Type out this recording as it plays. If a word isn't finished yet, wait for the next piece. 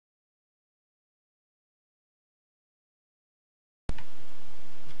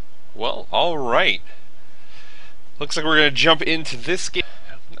Well, alright. Looks like we're going to jump into this game.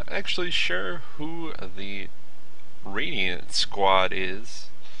 I'm not actually sure who the Radiant squad is.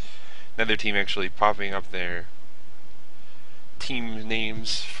 Another team actually popping up their team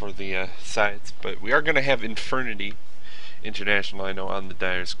names for the sides. But we are going to have iNfernity.International, I know, on the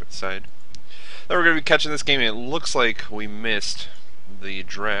Dire side. Then we're going to be catching this game, and it looks like we missed the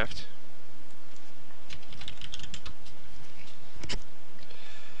draft.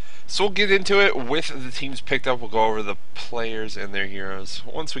 So we'll get into it with the teams picked up. We'll go over the players and their heroes.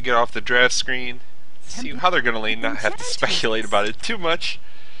 Once we get off the draft screen, see how they're going to lane, not have to speculate about it too much.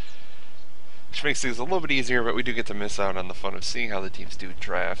 Which makes things a little bit easier, but we do get to miss out on the fun of seeing how the teams do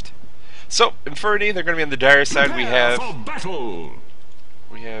draft. So, Infinity, they're going to be on the Dire side. We have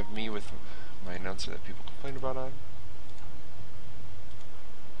me with my announcer that people complain about on.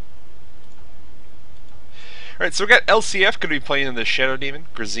 Alright, so we got LCF going to be playing in the Shadow Demon,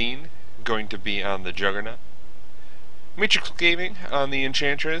 Grazine going to be on the Juggernaut, Matrix Gaming on the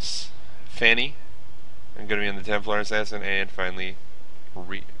Enchantress, Fanny going to be on the Templar Assassin, and finally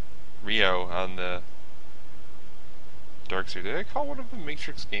Rio on the Darkseer. Did I call one of them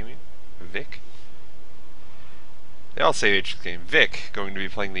Matrix Gaming? Vic? They all say Matrix Gaming. Vic going to be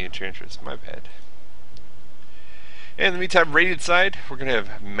playing the Enchantress. My bad. And in the meantime, Radiant side, we're going to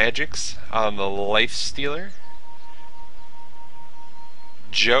have Magix on the Life Stealer.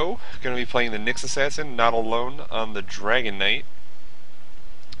 Joe, going to be playing the Nyx Assassin, Not Alone on the Dragon Knight.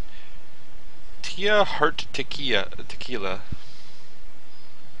 Tia Heart Tequila.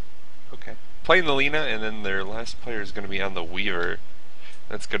 Okay. Playing the Lena, and then their last player is going to be on the Weaver.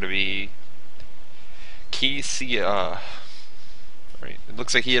 That's going to be Alright, it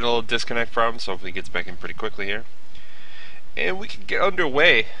looks like he had a little disconnect problem, so hopefully he gets back in pretty quickly here. And we can get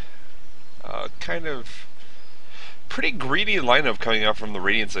underway. Kind of pretty greedy lineup coming out from the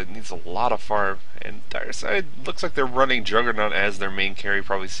Radiant side. It needs a lot of farm. And Dire side looks like they're running Juggernaut as their main carry.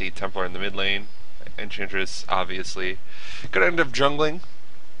 Probably see Templar in the mid lane. Enchantress, obviously. Gonna end up jungling.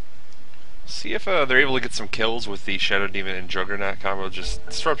 See if they're able to get some kills with the Shadow Demon and Juggernaut combo. Just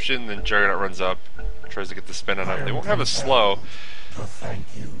disruption, then Juggernaut runs up, tries to get the spin on him. They won't have a slow,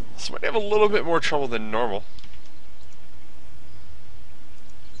 so might have a little bit more trouble than normal.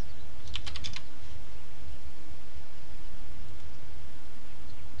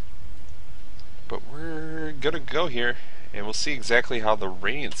 But we're gonna go here, and we'll see exactly how the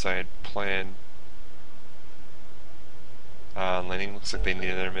Radiant side plan on laning. Looks like they need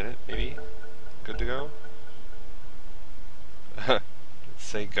another minute, maybe. Good to go?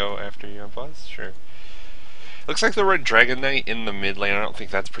 Say go after you unpause? Sure. Looks like the Red Dragon Knight in the mid lane. I don't think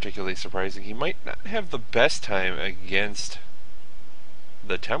that's particularly surprising. He might not have the best time against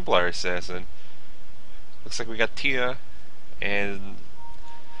the Templar Assassin. Looks like we got Tia and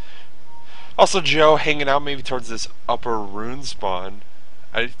also Joe hanging out maybe towards this upper rune spawn.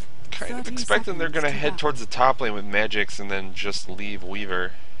 I kind of expecting they're going to head towards the top lane with Magix and then just leave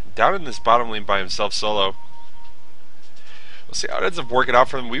Weaver down in this bottom lane by himself solo. We'll see how it ends up working out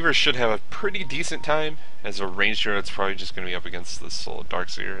for them. Weaver should have a pretty decent time. As a ranged hero, it's probably just going to be up against this solo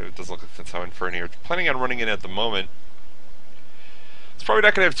Darkseer. It doesn't look like that's how Inferni are planning on running in at the moment. It's probably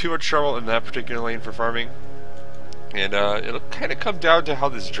not going to have too much trouble in that particular lane for farming. And it'll kind of come down to how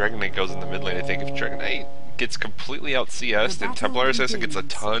this Dragon Knight goes in the mid lane, I think. If Dragon Knight gets completely out CS'd and Templar Assassin gets a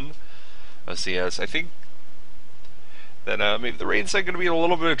ton of CS, I think that maybe the Radiant side going to be in a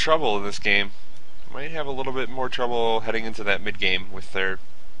little bit of trouble in this game. Might have a little bit more trouble heading into that mid game with their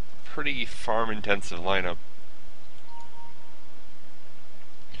pretty farm intensive lineup.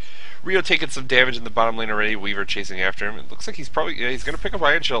 Rio taking some damage in the bottom lane already. Weaver chasing after him. It looks like he's probably he's going to pick up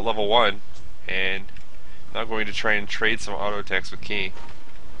Iron Shell at level 1 and now going to try and trade some auto attacks with Key.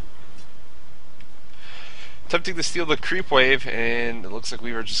 Attempting to steal the creep wave, and it looks like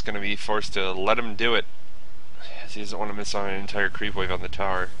Weaver just going to be forced to let him do it, as he doesn't want to miss on an entire creep wave on the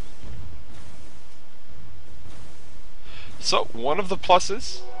tower. So, one of the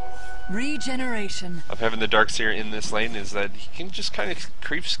pluses regeneration of having the Darkseer in this lane is that he can just kind of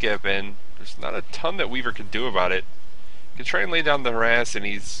creep skip, and there's not a ton that Weaver can do about it. He can try and lay down the harass, and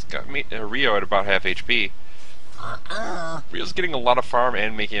he's got Rio at about half HP. Rio's getting a lot of farm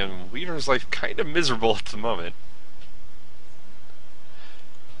and making Weaver's life kind of miserable at the moment.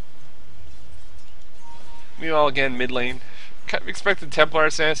 Meanwhile, again, mid lane, kind of expected Templar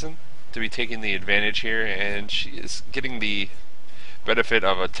Assassin to be taking the advantage here, and she is getting the benefit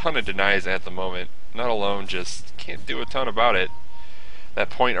of a ton of denies at the moment. Not alone, just can't do a ton about it. That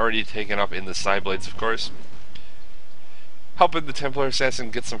point already taken up in the side blades, of course. helping the Templar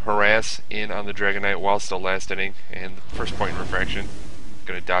Assassin get some harass in on the Dragon Knight while still last inning, and the first point in refraction.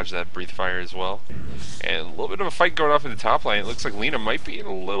 Gonna dodge that breathe fire as well. And a little bit of a fight going off in the top lane. It looks like Lina might be in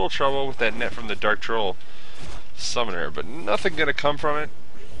a little trouble with that net from the Dark Troll Summoner, but nothing gonna come from it.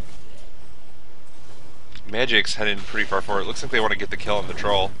 Magic's heading pretty far forward. It looks like they want to get the kill on the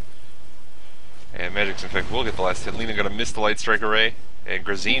Troll. And Magic's in fact will get the last hit. Lina gonna miss the Light Strike Array. And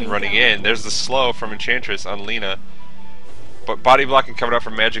Grazine running in. There's the slow from Enchantress on Lina. But body blocking coming out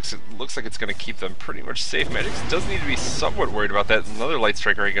from Magic's, it looks like it's going to keep them pretty much safe. Magic's does need to be somewhat worried about that. Another Light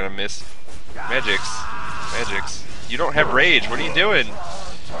Strike Array going to miss. Magic's, you don't have rage. What are you doing?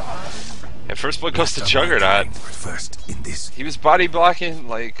 And first blood goes to Juggernaut. He was body blocking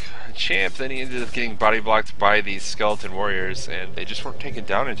like a champ, then he ended up getting body blocked by these skeleton warriors, and they just weren't taken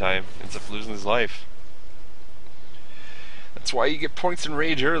down in time. Ends up losing his life. That's why you get points in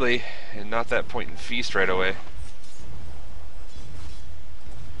rage early, and not that point in feast right away.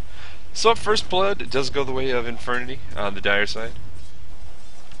 So first blood does go the way of Infernity on the dire side.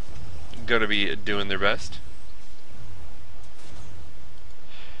 Gonna be doing their best.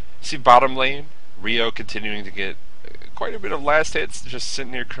 See bottom lane, Rio continuing to get quite a bit of last hits, just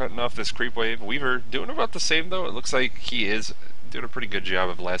sitting here cutting off this creep wave. Weaver doing about the same though. It looks like he is doing a pretty good job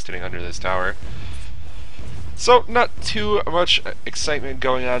of last hitting under this tower. So not too much excitement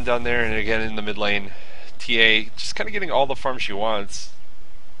going on down there, and again in the mid lane, TA just kind of getting all the farm she wants.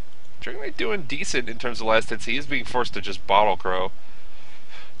 Dragon Knight doing decent in terms of last hits. He is being forced to just bottle crow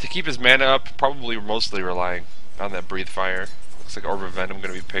to keep his mana up, probably mostly relying on that breathe fire. Looks like Orb of Venom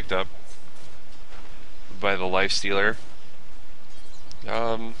going to be picked up by the Life Stealer.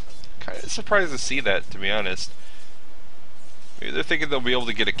 Kind of surprised to see that, to be honest. Maybe they're thinking they'll be able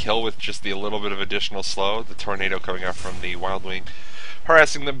to get a kill with just the little bit of additional slow. The tornado coming out from the Wild Wing,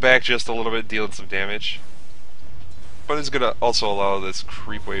 harassing them back just a little bit, dealing some damage. But it's going to also allow this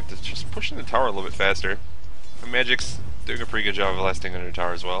creep wave to just push in the tower a little bit faster. And Magic's doing a pretty good job of lasting under the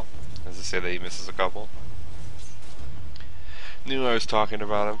tower as well. As I say that he misses a couple. Knew I was talking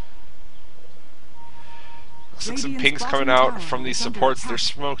about him. Looks like some pings coming out from these supports. They're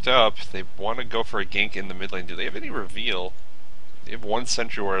smoked up. They want to go for a gank in the mid lane. Do they have any reveal? They have one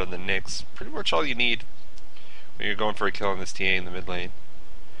sentry ward on the Nyx. Pretty much all you need when you're going for a kill on this TA in the mid lane.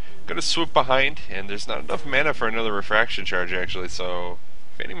 Gonna swoop behind, and there's not enough mana for another refraction charge actually, so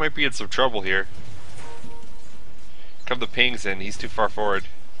Fanny might be in some trouble here. Come the pings in, he's too far forward.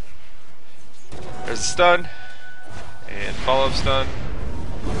 There's a stun, and follow-up stun.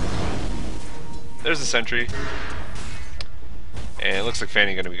 There's a sentry. And it looks like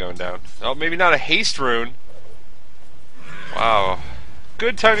Fanny gonna be going down. Oh, maybe not a haste rune. Wow.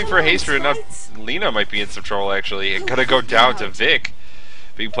 Good timing for a haste rune. Now Lina might be in some trouble actually. It's gonna go down to Vic,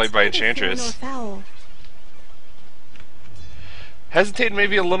 being played by Enchantress. Hesitated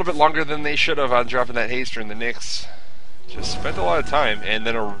maybe a little bit longer than they should have on dropping that haste rune. The Nyx just spent a lot of time, and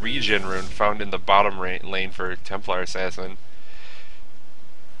then a regen rune found in the bottom lane for Templar Assassin.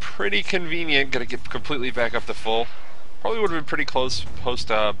 Pretty convenient. Gonna get completely back up to full. Probably would have been pretty close post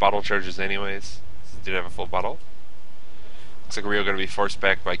bottle charges anyways. Did have a full bottle. Looks like Rio gonna be forced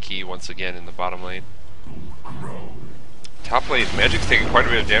back by Key once again in the bottom lane. Top lane, Magic's taking quite a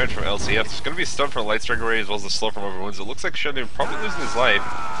bit of damage from LCF. There's going to be a stun from Light Strike Array as well as the slow from Overwounds. It looks like Sheldon probably losing his life.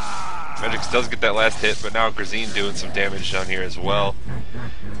 Magic's does get that last hit, but now Grazine doing some damage down here as well.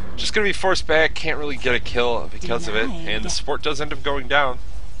 Just going to be forced back, can't really get a kill because of it, and the support does end up going down.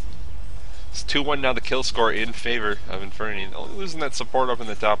 It's 2-1 now, the kill score in favor of Infernity. Only losing that support up in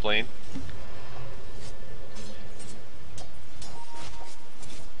the top lane.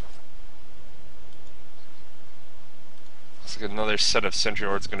 Another set of sentry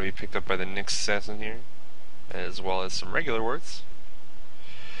wards going to be picked up by the Nyx assassin here, as well as some regular wards.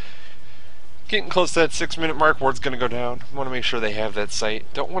 Getting close to that 6-minute mark, ward's going to go down. Want to make sure they have that sight.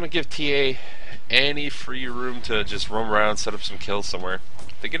 Don't want to give TA any free room to just roam around, set up some kills somewhere.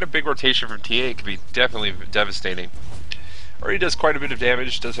 If they get a big rotation from TA, it could be definitely devastating. Already does quite a bit of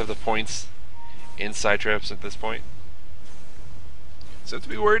damage, does have the points in side traps at this point. So have to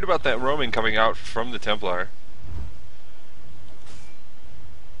be worried about that roaming coming out from the Templar.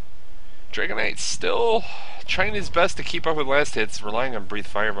 Dragon Knight still trying his best to keep up with last hits, relying on Breathe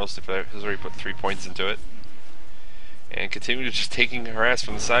Fire mostly for that. He's already put 3 points into it. And continue to just taking harass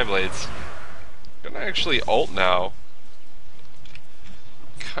from the side blades. Gonna actually ult now.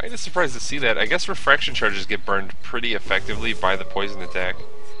 Kinda surprised to see that. I guess refraction charges get burned pretty effectively by the poison attack.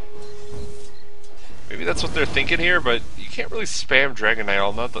 Maybe that's what they're thinking here, but you can't really spam Dragon Knight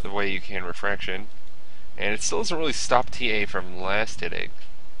all, not the way you can refraction. And it still doesn't really stop TA from last hitting.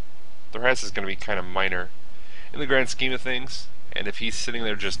 The harass is going to be kind of minor in the grand scheme of things, and if he's sitting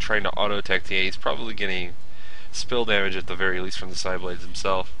there just trying to auto-attack TA, he's probably getting spill damage at the very least from the side blades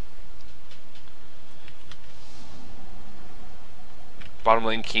himself. Bottom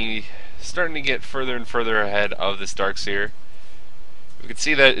lane Key starting to get further and further ahead of this Darkseer. We can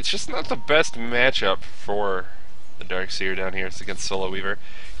see that it's just not the best matchup for the Darkseer down here. It's against Solo Weaver.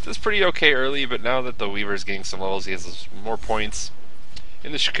 It does pretty okay early, but now that the Weaver is getting some levels, he has more points.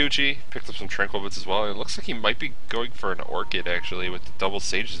 In the Shikuchi, picked up some Tranquil Bits as well, and it looks like he might be going for an Orchid, actually, with the double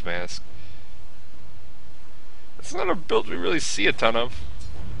Sage's Mask. It's not a build we really see a ton of.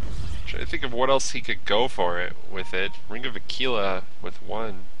 I'm trying to think of what else he could go for it with it. Ring of Aquila with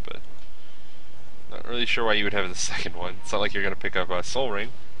one, but not really sure why you would have the second one. It's not like you're going to pick up a Soul Ring.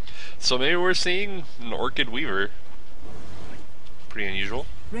 So maybe we're seeing an Orchid Weaver. Pretty unusual.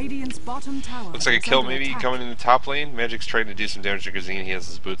 Radiant's bottom tower. Looks like a kill maybe coming in the top lane. Magic's trying to do some damage to Grazine. He has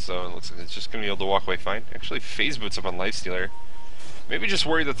his boots though, and looks like it's just going to be able to walk away fine. Actually, phase boots up on Lifestealer. Maybe just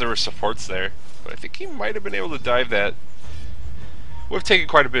worried that there were supports there, but I think he might have been able to dive that. We've taken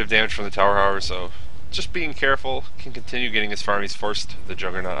quite a bit of damage from the tower, however, so just being careful. Can continue getting his farm. He's forced the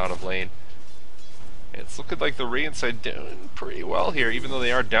Juggernaut out of lane. And it's looking like the Radiant side doing pretty well here, even though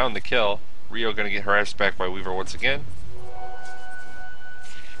they are down the kill. Rio going to get harassed back by Weaver once again.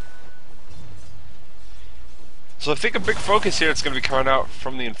 So I think a big focus here that's going to be coming out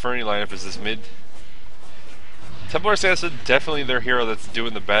from the iNfernity lineup is this mid. Templar Assassin, definitely their hero that's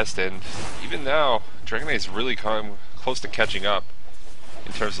doing the best, and even now, Dragon Knight is really close to catching up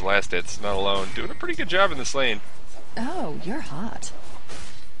in terms of last hits, not alone. Doing a pretty good job in this lane. Oh, you're hot.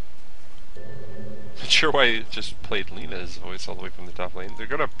 Not sure why he just played Lena's voice all the way from the top lane. They're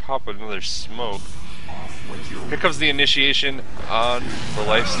going to pop another smoke. Here comes the initiation on the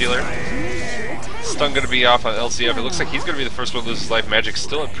Lifestealer. Stun going to be off on LCF. It looks like he's going to be the first one to lose his life. Magic's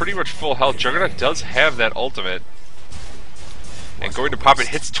still at pretty much full health. Juggernaut does have that ultimate. And going to pop it,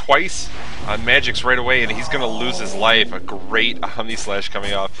 hits twice on Magic's right away, and he's going to lose his life. A great Omni Slash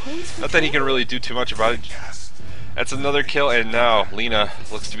coming off. Not that he can really do too much about it. That's another kill, and now Lena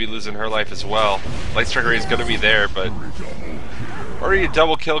looks to be losing her life as well. Light Striker is going to be there, but already a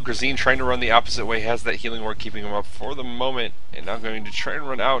double kill. Grazine trying to run the opposite way, has that healing ward keeping him up for the moment, and now going to try and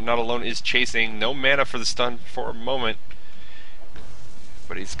run out. Not alone is chasing. No mana for the stun for a moment,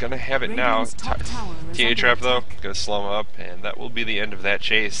 but he's going to have it now. TA trap though, going to slow him up, and that will be the end of that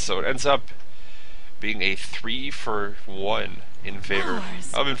chase. So it ends up being a 3-for-1 in favor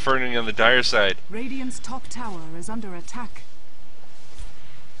of iNfernity on the dire side. Radiant's top tower is under attack.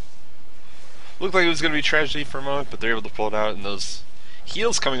 Looked like it was going to be tragedy for a moment, but they're able to pull it out, and those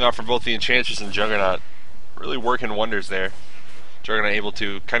heals coming off from both the Enchantress and Juggernaut really working wonders there. Juggernaut able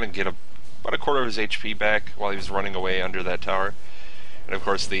to kind of get about a quarter of his HP back while he was running away under that tower. And of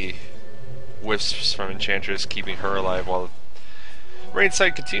course the wisps from Enchantress keeping her alive while Raid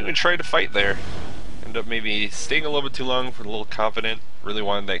side continuing to try to fight there. End up maybe staying a little bit too long, for a little confident. Really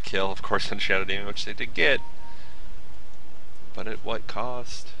wanted that kill, of course, on Shadow Demon, which they did get. But at what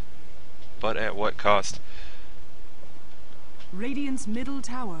cost? But at what cost? Radiant's middle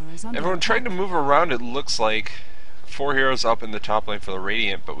tower is under Everyone attack. trying to move around. It looks like 4 heroes up in the top lane for the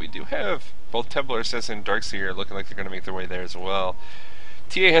Radiant, but we do have both Templar Assassin and Darkseer looking like they're going to make their way there as well.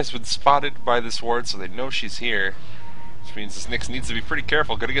 TA has been spotted by this ward, so they know she's here, which means this Nyx needs to be pretty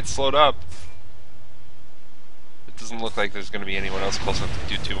careful. Going to get slowed up. It doesn't look like there's going to be anyone else close enough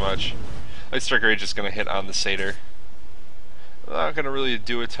to do too much. Light Striker is just going to hit on the Satyr. Not going to really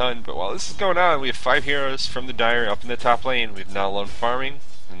do a ton, but while this is going on, we have 5 heroes from the Dire up in the top lane. We have Not Alone farming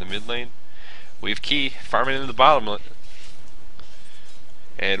in the mid lane. We have Key farming in the bottom lane.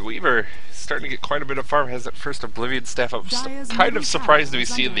 And Weaver starting to get quite a bit of farm, has that first Oblivion staff up. Kind of surprised to be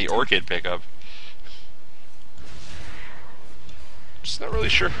seeing the Orchid pick up. Just not really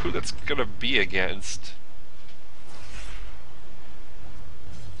sure who that's going to be against.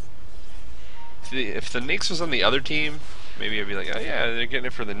 If the Nyx was on the other team, maybe I'd be like, oh yeah, they're getting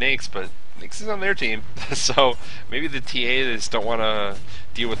it for the Nyx, but Nyx is on their team. So maybe the TA, they just don't want to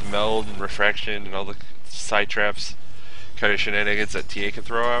deal with meld and refraction and all the side traps kind of shenanigans that TA can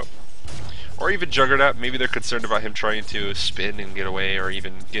throw out. Or even Juggernaut, maybe they're concerned about him trying to spin and get away, or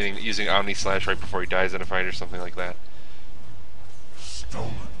even using Omni Slash right before he dies in a fight or something like that.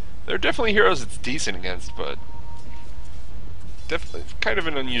 There are definitely heroes it's decent against, but definitely kind of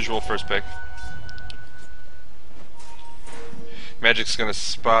an unusual first pick. Magic's going to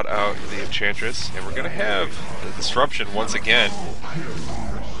spot out the Enchantress, and we're going to have the disruption once again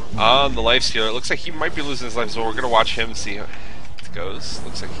on the Lifestealer. It looks like he might be losing his life, so we're going to watch him see how it goes.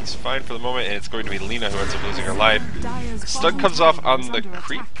 Looks like he's fine for the moment, and it's going to be Lena who ends up losing her life. Stun comes off on the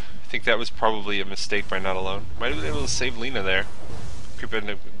creep. I think that was probably a mistake by Not Alone. Might have been able to save Lena there. Creep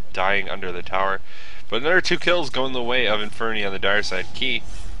ended up dying under the tower. But another 2 kills going the way of Inferni on the dire side. Key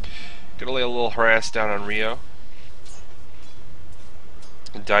gonna lay a little harass down on Rio.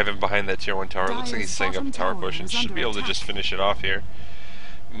 And dive in behind that tier 1 tower. It looks like he's setting up a tower push and should be able to just finish it off here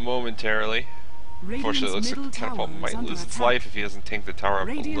momentarily. Unfortunately, it looks like Catapult might lose its life if he doesn't tank the tower up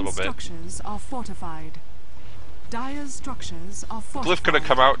a little bit. Structures are fortified. Dire's structures are fortified. Glyph gonna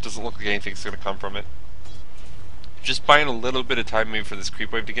come out. Doesn't look like anything's gonna come from it. Just buying a little bit of time maybe for this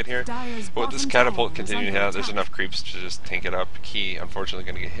creep wave to get here. But with this catapult continuing to hit out, there's enough creeps to just tank it up. Key, unfortunately,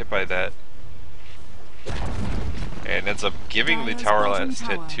 gonna get hit by that. And ends up giving the tower last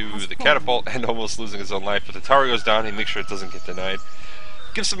hit to the catapult and almost losing his own life. But the tower goes down, he makes sure it doesn't get denied.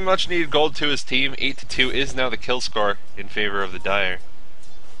 Gives some much needed gold to his team. 8-2 is now the kill score in favor of the Dire.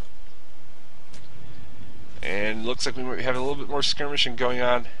 And looks like we might have a little bit more skirmishing going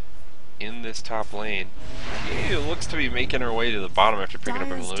on in this top lane. He looks to be making her way to the bottom after picking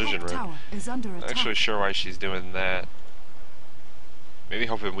up an illusion rune. Not actually sure why she's doing that. Maybe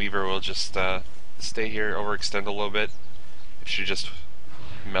hoping Weaver will just stay here, overextend a little bit. If she just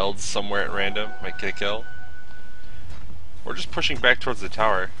melds somewhere at random, might get a kill. Or just pushing back towards the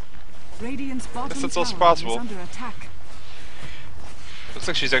tower. I guess that's also possible. Looks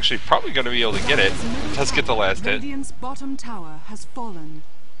like she's actually probably going to be able to get it. Does get the last hit. Bottom tower has fallen.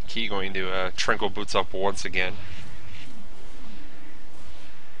 Key going to Tranquil Boots up once again.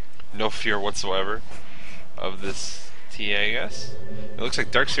 No fear whatsoever of this TA, I guess. It looks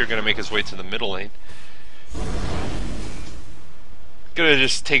like Darkseer going to make his way to the middle lane. Gonna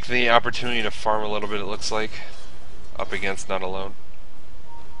just take the opportunity to farm a little bit, it looks like. Up against Not Alone.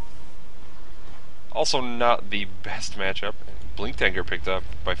 Also not the best matchup. Blink Dagger picked up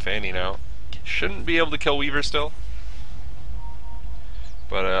by Fanny now. Shouldn't be able to kill Weaver still.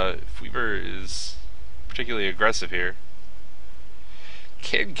 But if Weaver is particularly aggressive here,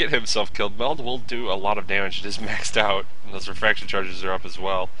 can get himself killed. Meld will do a lot of damage. It is maxed out, and those refraction charges are up as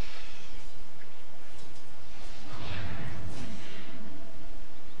well.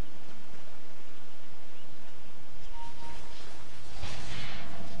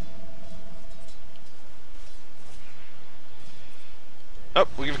 Oh,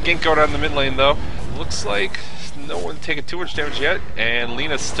 we have a gank going on in the mid lane though. Looks like no one taking too much damage yet, and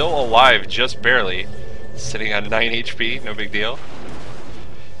Lena's still alive, just barely. Sitting on 9 HP, no big deal.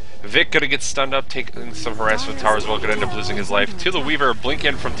 Vic gonna get stunned up, taking some harassment tower as well, gonna end up losing his life. To the Weaver, blink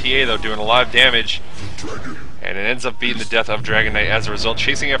in from TA though, doing a lot of damage. And it ends up being the death of Dragon Knight as a result.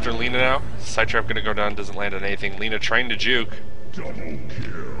 Chasing after Lena now. Side trap gonna go down, doesn't land on anything. Lena trying to juke.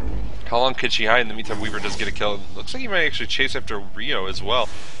 How long could she hide? In the meantime, Weaver does get a kill. Looks like he might actually chase after Rio as well.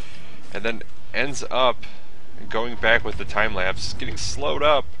 And then ends up going back with the time lapse, getting slowed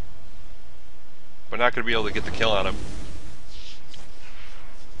up, but not going to be able to get the kill on him.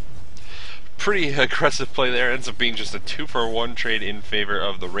 Pretty aggressive play there. Ends up being just a 2-for-1 trade in favor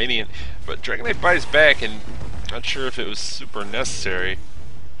of the Radiant. But Dragon Knight buys back, and not sure if it was super necessary.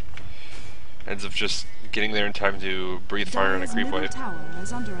 Ends up just getting there in time to breathe fire on a creep wave.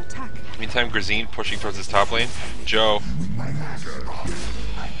 Meantime, Grazine pushing towards his top lane. Joe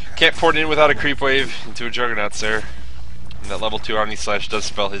can't port in without a creep wave into a Juggernaut there. And that level 2 Omni Slash does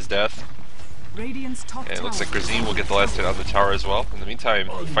spell his death. And it looks like Grazine will get the last hit on the tower as well. In the meantime,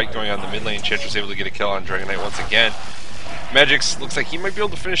 fight going on in the mid lane. Chantra's able to get a kill on Dragon Knight once again. Magix looks like he might be able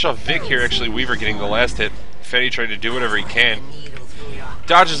to finish off Vic here. Actually, Weaver getting the last hit. Fetty trying to do whatever he can.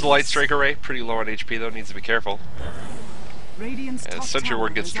 Dodges the Light Strike Array. Pretty low on HP though, needs to be careful. And Sentry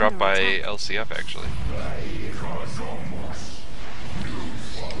Ward gets dropped by LCF actually.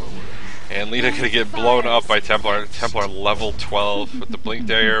 And Lita gonna get blown up by Templar. Templar level 12 with the Blink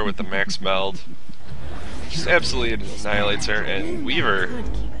Dagger, with the Max Meld. Just absolutely annihilates her. And Weaver,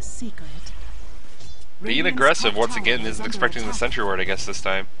 being aggressive once again, isn't expecting the Sentry Ward I guess this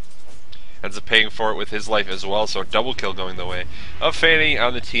time. Ends up paying for it with his life as well, so double kill going the way of Fanny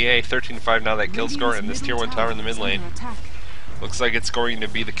on the TA. 13-5 now that kill score, and this tier 1 tower in the mid lane. Looks like it's going to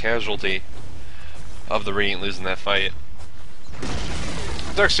be the casualty of the Radiant losing that fight.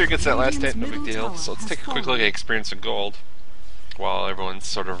 Darkseer gets that last hit, no big deal. So let's take a quick look at experience and gold while everyone's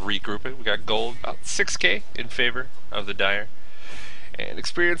sort of regrouping. We got gold, about 6k in favor of the Dire. And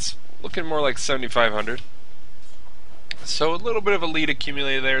experience looking more like 7,500. So a little bit of a lead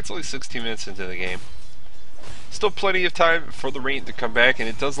accumulated there. It's only 16 minutes into the game. Still plenty of time for the Radiant to come back, and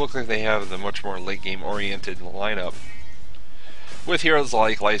it does look like they have the much more late game oriented lineup. With heroes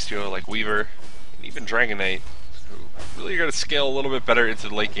like Lystio, like Weaver, and even Dragon Knight, who really are going to scale a little bit better into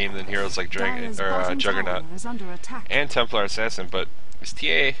the late game than heroes like Juggernaut and Templar Assassin. But is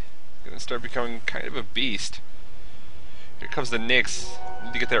TA going to start becoming kind of a beast? Here comes the Nyx.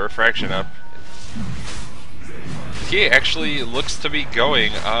 Need to get that refraction up. He actually looks to be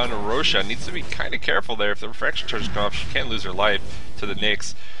going on Roshan. Needs to be kind of careful there. If the refraction charge comes off, she can lose her life to the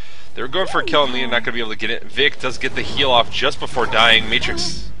Nyx. They were going for a kill and Lena not going to be able to get it. Vic does get the heal off just before dying.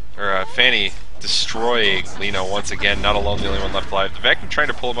 Matrix, or Fanny, destroying Lena once again. Not alone, the only one left alive. The vacuum trying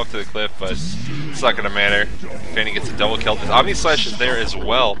to pull him up to the cliff, but it's not going to matter. Fanny gets a double kill. The Omni Slash is there as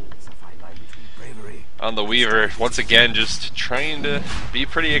well on the Weaver. Once again, just trying to be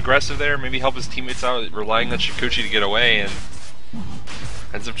pretty aggressive there. Maybe help his teammates out, relying on Shikuchi to get away, and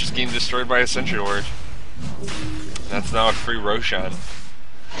ends up just getting destroyed by a Sentry Ward. That's now a free Roshan.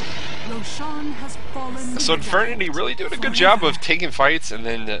 So iNfernity really doing a good job of taking fights and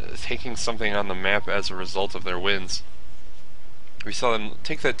then taking something on the map as a result of their wins. We saw them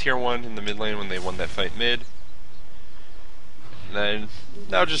take that tier 1 in the mid lane when they won that fight mid. And then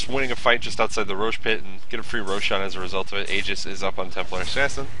now just winning a fight just outside the Roche pit and get a free Roshan as a result of it. Aegis is up on Templar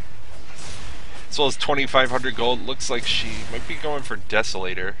Assassin. As well as 2,500 gold. Looks like she might be going for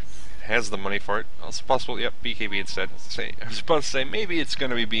Desolator. Has the money for it. Also possible, yep, BKB instead. I was about to say maybe it's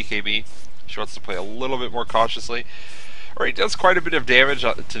going to be BKB. She wants to play a little bit more cautiously. Alright, does quite a bit of damage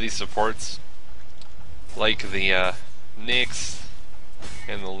to these supports, like the Nyx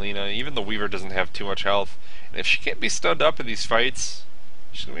and the Lena. Even the Weaver doesn't have too much health. And if she can't be stunned up in these fights,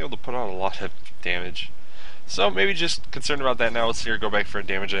 she's going to be able to put out a lot of damage. So maybe just concerned about that now. Let's see her go back for a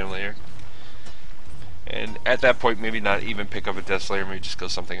damage item later. And at that point, maybe not even pick up a Desolator, maybe just go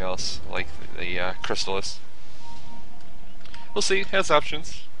something else, like the Crystalist. We'll see, has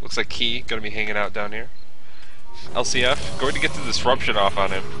options. Looks like Key going to be hanging out down here. LCF, going to get the disruption off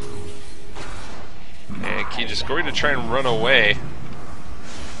on him. And Key just going to try and run away.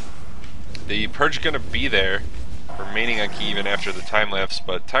 The Purge going to be there, remaining on Key even after the time-lapse,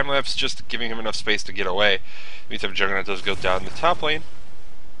 but time-lapse just giving him enough space to get away. Meantime, Juggernaut does go down the top lane.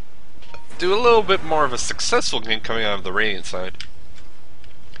 Do a little bit more of a successful game coming out of the Radiant side.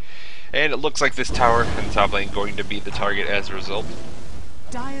 And it looks like this tower in the top lane going to be the target as a result.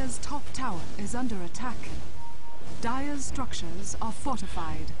 Dire's top tower is under attack. Dire's structures are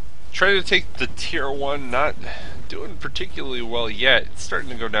fortified. Trying to take the tier 1, not doing particularly well yet. It's starting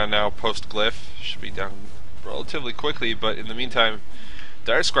to go down now post Glyph. Should be down relatively quickly, but in the meantime,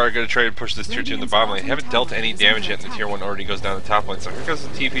 Dire Squad are going to try to push this tier 2 in the bottom lane. Haven't dealt any damage yet, and the tier 1 already goes down the top lane. So here goes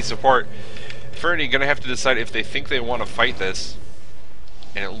the TP support. iNfernity going to have to decide if they think they want to fight this.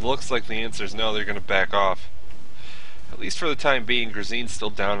 And it looks like the answer is no, they're going to back off. At least for the time being. Grazine's still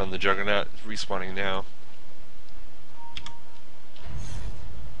down on the Juggernaut, respawning now.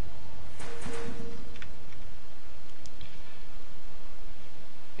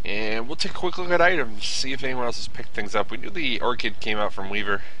 And we'll take a quick look at items, see if anyone else has picked things up. We knew the Orchid came out from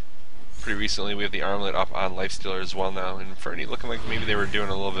Weaver pretty recently. We have the Armlet up on Lifestealer as well now. And iNfernity looking like maybe they were doing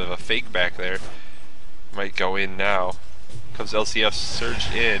a little bit of a fake back there. Might go in now. Comes LCF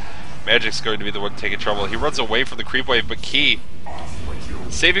surged in. Magic's going to be the one taking trouble. He runs away from the creep wave, but Key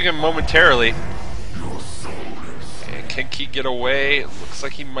saving him momentarily. And can Key get away? It looks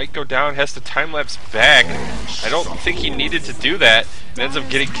like he might go down. Has to time-lapse back. I don't think he needed to do that. And ends up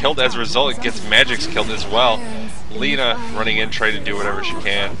getting killed as a result. It gets Magic's killed as well. Lena running in, trying to do whatever she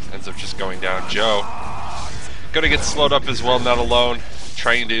can. Ends up just going down. Joe gonna get slowed up as well, not alone.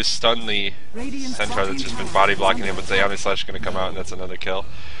 Trying to stun the Centaur that's just been body blocking him, but the Omni Slash is gonna come out, and that's another kill.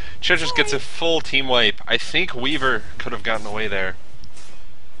 Churches gets a full team wipe. I think Weaver could have gotten away there.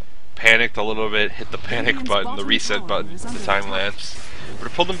 Panicked a little bit, hit the panic button, the reset button, the time lapse. But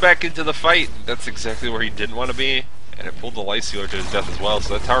it pulled him back into the fight. That's exactly where he didn't want to be. And it pulled the Life Stealer to his death as well.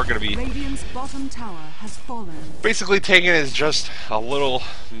 So that tower going to be bottom tower has fallen. Basically taken as just a little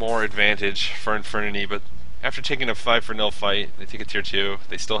more advantage for iNfernity. But after taking a 5-0 fight, they take a tier 2.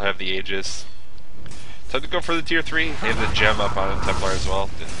 They still have the Aegis. Time to go for the tier 3. They have the gem up on Templar as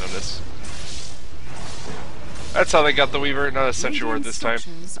well. Didn't notice. That's how they got the Weaver. Not a Sentry Ward this time.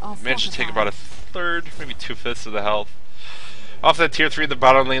 Managed to take about a third, maybe 2/5 of the health. Off that tier 3, the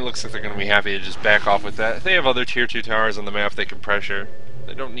bottom lane looks like they're going to be happy to just back off with that. They have other tier 2 towers on the map they can pressure.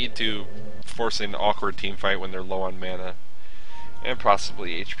 They don't need to force an awkward team fight when they're low on mana. And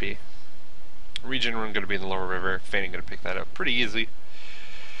possibly HP. Regen rune going to be in the lower river. Fanny going to pick that up pretty easy.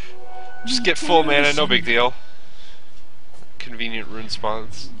 Just get full mana, no big deal. Convenient rune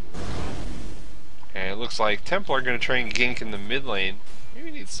spawns. And it looks like Templar are going to try and gank in the mid lane.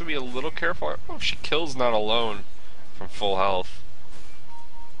 Maybe needs to be a little careful. I don't know if she kills not alone from full health.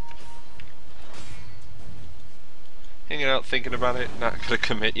 Hanging out, thinking about it, not going to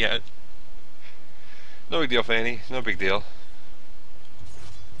commit yet. No big deal, Fanny. No big deal.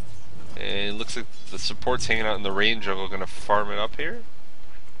 And it looks like the support's hanging out in the range jungle, going to farm it up here.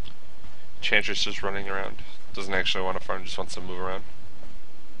 Enchantress just running around. Doesn't actually want to farm, just wants to move around.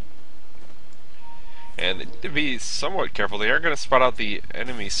 And they need to be somewhat careful. They are going to spot out the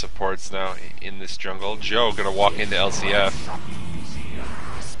enemy supports now in this jungle. Joe going to walk into LCF.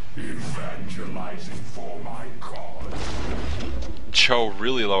 Evangelizing for my cause. Joe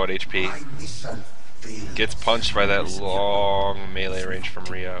really low at HP. Gets punched by that long melee range from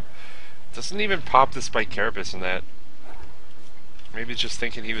Rio. Doesn't even pop the Spike Carapace in that. Maybe just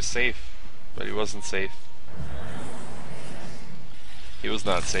thinking he was safe, but he wasn't safe. He was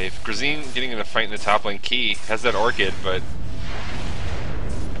not safe. Grazine getting in a fight in the top lane. Key has that Orchid, but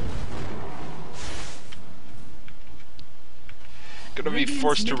gonna be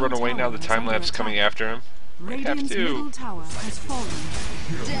forced to run away now. The time lapse coming after him. Might have to.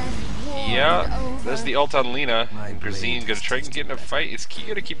 Yeah, there's the ult on Lina. And Grazine gonna try and get in a fight. Is Key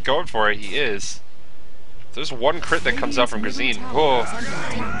gonna keep going for it? He is. There's one crit that comes out from Grazine. Whoa.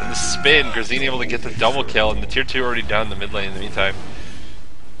 And the spin, Grazine able to get the double kill, and the tier 2 already down in the mid lane in the meantime.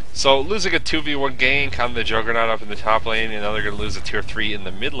 So losing a 2v1 gank on the Juggernaut up in the top lane, and now they're going to lose a tier 3 in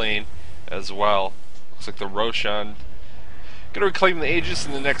the mid lane as well. Looks like the Roshan going to reclaim the Aegis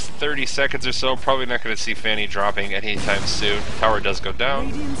in the next 30 seconds or so. Probably not going to see Fanny dropping anytime soon. Tower does go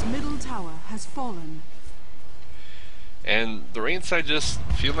down. Radiant's middle tower has fallen. And the Rain side just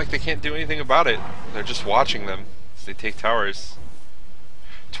feel like they can't do anything about it. They're just watching them as they take towers.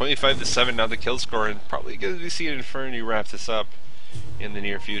 25-7 now the kill score, and probably going to see iNfernity wrap this up in the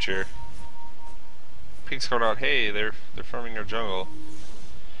near future. Pink's going out, hey, they're farming our jungle.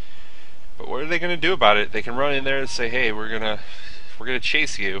 But what are they going to do about it? They can run in there and say, hey, we're gonna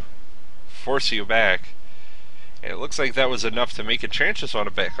chase you, force you back. And it looks like that was enough to make Enchantress want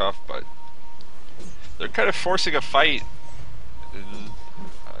to back off, but they're kind of forcing a fight in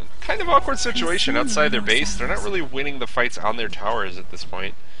a kind of awkward situation outside their base. They're not really winning the fights on their towers at this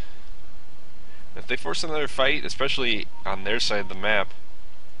point. If they force another fight, especially on their side of the map,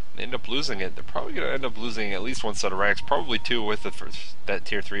 they end up losing it. They're probably going to end up losing at least one set of racks, probably two with the that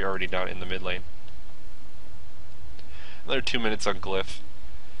tier 3 already down in the mid lane. Another 2 minutes on Glyph.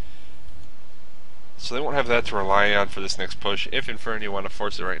 So they won't have that to rely on for this next push if iNfernity want to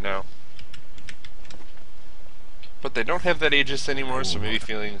force it right now. But they don't have that Aegis anymore, so maybe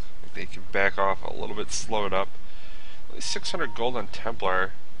feeling like they can back off a little bit, slow it up. At least 600 gold on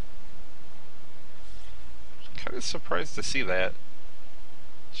Templar. Kind of surprised to see that.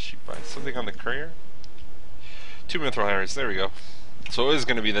 Did she buy something on the courier? 2 mithril hammers, there we go. So it is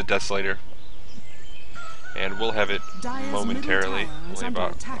going to be the Desolator. And we'll have it momentarily. Only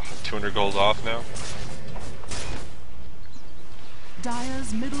about 200 gold off now.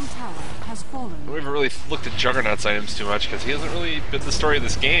 Dire's middle tower has fallen. We haven't really looked at Juggernaut's items too much because he hasn't really been the story of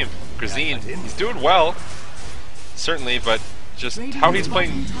this game. Grazine, he's doing well, certainly, but just how he's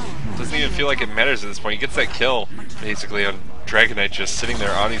playing doesn't even feel like it matters at this point. He gets that kill, basically, on Dragon Knight just sitting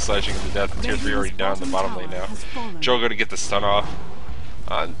there Oni-slashing him to death, and tier 3 already down in the bottom lane now. Joe going to get the stun off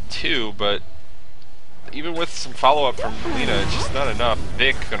on 2, but even with some follow-up from Lina, it's just not enough.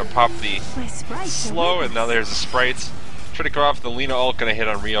 Vic going to pop the slow, and now there's the sprites. Try to go off the Lina ult, going to hit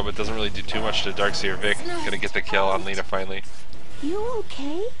on Rio, but doesn't really do too much to Darkseer. Vic going to get the kill on Lina finally. You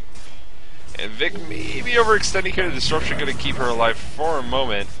okay? And Vic maybe overextending here. The disruption going to keep her alive for a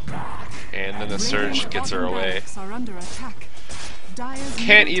moment, and then the surge gets her away.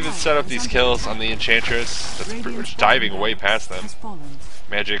 Can't even set up these kills on the Enchantress. That's pretty much diving way past them.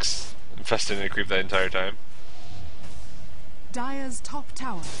 Magic's infested in a creep that entire time. Dire's top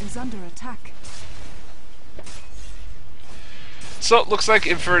tower is under attack. So it looks like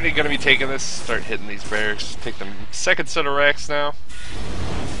iNfernity going to be taking this, start hitting these barracks, take the second set of racks now.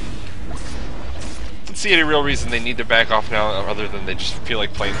 Don't see any real reason they need to back off now, other than they just feel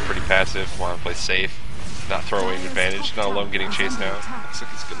like playing pretty passive, want to play safe, not throw away an advantage, not alone getting chased now. Looks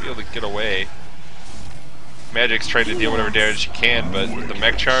like he's going to be able to get away. Magic's trying to deal whatever damage she can, but with the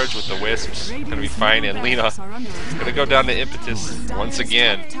mech charge, with the wisps, going to be fine, and Lina going to go down to Impetus once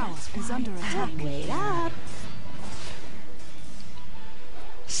again. Wait up.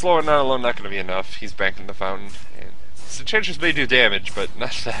 Slow and not alone not going to be enough. He's banking the fountain. And Enchantress may do damage, but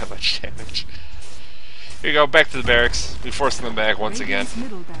not that much damage. Here you go, back to the barracks. We force them back once again.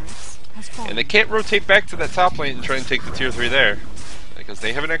 And they can't rotate back to that top lane and try and take the tier 3 there, because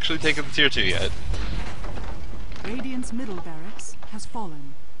they haven't actually taken the tier 2 yet. Radiant's middle barracks has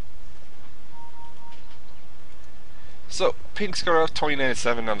fallen. So, Pink score out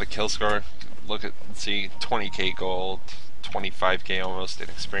 29-7 on the kill score. Look at, let's see, 20k gold. 25k almost in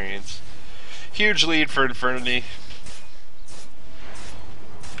experience. Huge lead for iNfernity.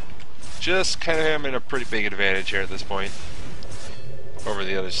 Just kind of having a pretty big advantage here at this point over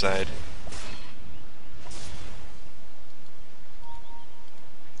the other side.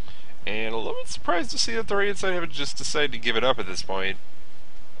 And a little bit surprised to see that the Radiant side haven't just decided to give it up at this point.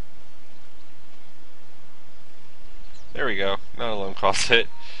 There we go. Not alone calls it.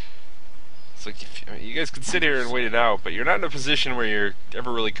 It's like, you guys can sit here and wait it out, but you're not in a position where you're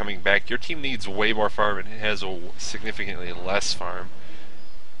ever really coming back. Your team needs way more farm, and it has a significantly less farm.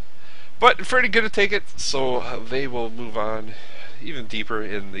 But iNfernity going to take it, so they will move on even deeper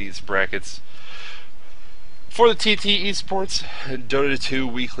in these brackets. For the TT eSports, Dota 2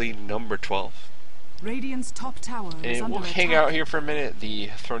 Weekly number 12. Radiant's top tower is And under we'll attack. hang out here for a minute. The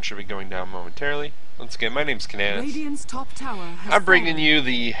throne should be going down momentarily. Once again, my name's Canaz. Radiant's top tower has I'm bringing fallen. you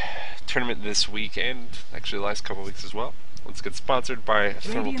the tournament this week, and actually the last couple of weeks as well. Let's get sponsored by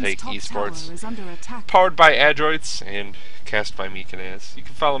Thermal Radiant's Take top eSports, tower is under attack. powered by Adroids, and cast by me, Canaz. You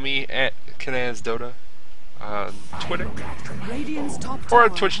can follow me at Canaz Dota on Twitter, Radiant's top or tower on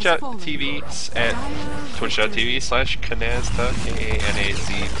has fallen. Twitch.tv at twitch.tv/Canazta,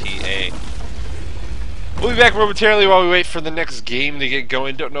 K-A-N-A-Z-T-A. We'll be back momentarily while we wait for the next game to get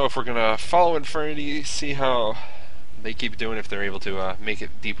going. Don't know if we're going to follow iNfernity, see how they keep doing, if they're able to make it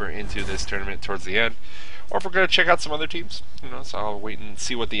deeper into this tournament towards the end, or if we're going to check out some other teams. So I'll wait and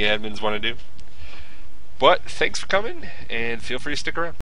see what the admins want to do. But thanks for coming, and feel free to stick around.